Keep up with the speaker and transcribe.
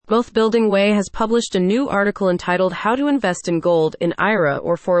Wealth Building Way has published a new article entitled How to Invest in Gold in IRA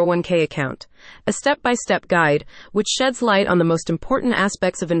or 401k Account, a step-by-step guide which sheds light on the most important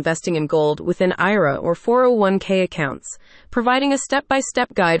aspects of investing in gold within IRA or 401k accounts, providing a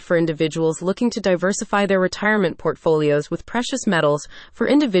step-by-step guide for individuals looking to diversify their retirement portfolios with precious metals for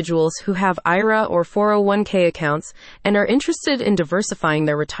individuals who have IRA or 401k accounts and are interested in diversifying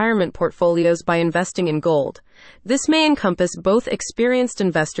their retirement portfolios by investing in gold. This may encompass both experienced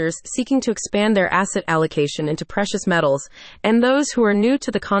investors seeking to expand their asset allocation into precious metals and those who are new to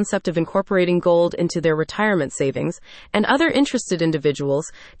the concept of incorporating gold into their retirement savings, and other interested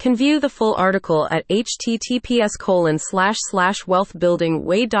individuals can view the full article at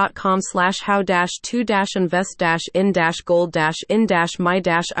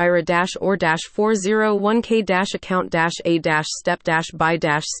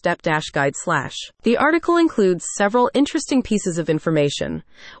The article includes several interesting pieces of information.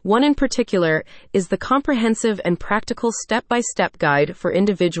 One in particular is the comprehensive and practical step-by-step guide for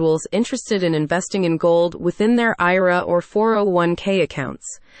individuals interested in investing in gold within their IRA or 401k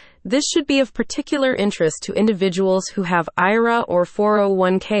accounts. This should be of particular interest to individuals who have IRA or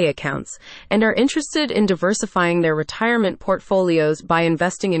 401k accounts and are interested in diversifying their retirement portfolios by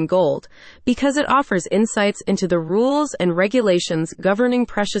investing in gold, because it offers insights into the rules and regulations governing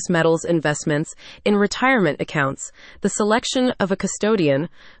precious metals investments in retirement accounts, the selection of a custodian,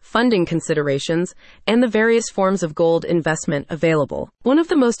 funding considerations, and the various forms of gold investment available. One of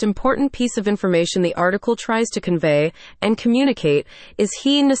the most important pieces of information the article tries to convey and communicate is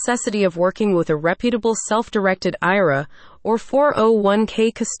the necessity of working with a reputable self-directed IRA or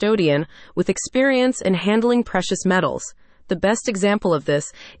 401k custodian with experience in handling precious metals. The best example of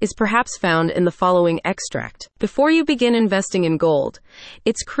this is perhaps found in the following extract. Before you begin investing in gold,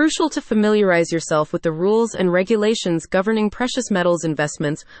 it's crucial to familiarize yourself with the rules and regulations governing precious metals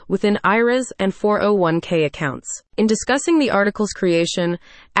investments within IRAs and 401k accounts. In discussing the article's creation,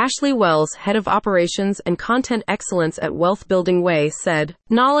 Ashley Wells, head of operations and content excellence at Wealth Building Way, said,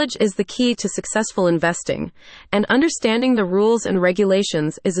 "Knowledge is the key to successful investing, and understanding the rules and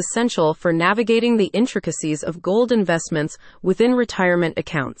regulations is essential for navigating the intricacies of gold investments within retirement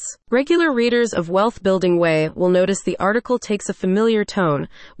accounts." Regular readers of Wealth Building Way will notice the article takes a familiar tone,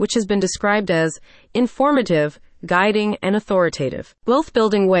 which has been described as informative, guiding, and authoritative. Wealth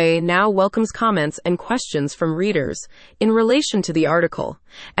Building Way now welcomes comments and questions from readers in relation to the article,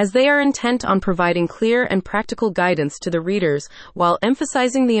 as they are intent on providing clear and practical guidance to the readers while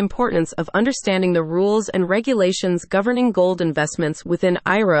emphasizing the importance of understanding the rules and regulations governing gold investments within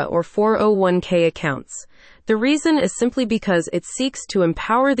IRA or 401k accounts. The reason is simply because it seeks to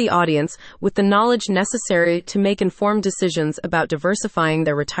empower the audience with the knowledge necessary to make informed decisions about diversifying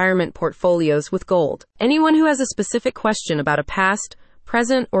their retirement portfolios with gold. Anyone who has a specific question about a past,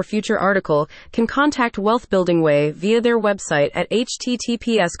 present, or future article can contact Wealth Building Way via their website at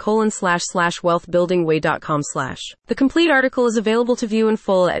https://wealthbuildingway.com/. The complete article is available to view in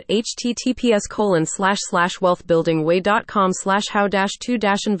full at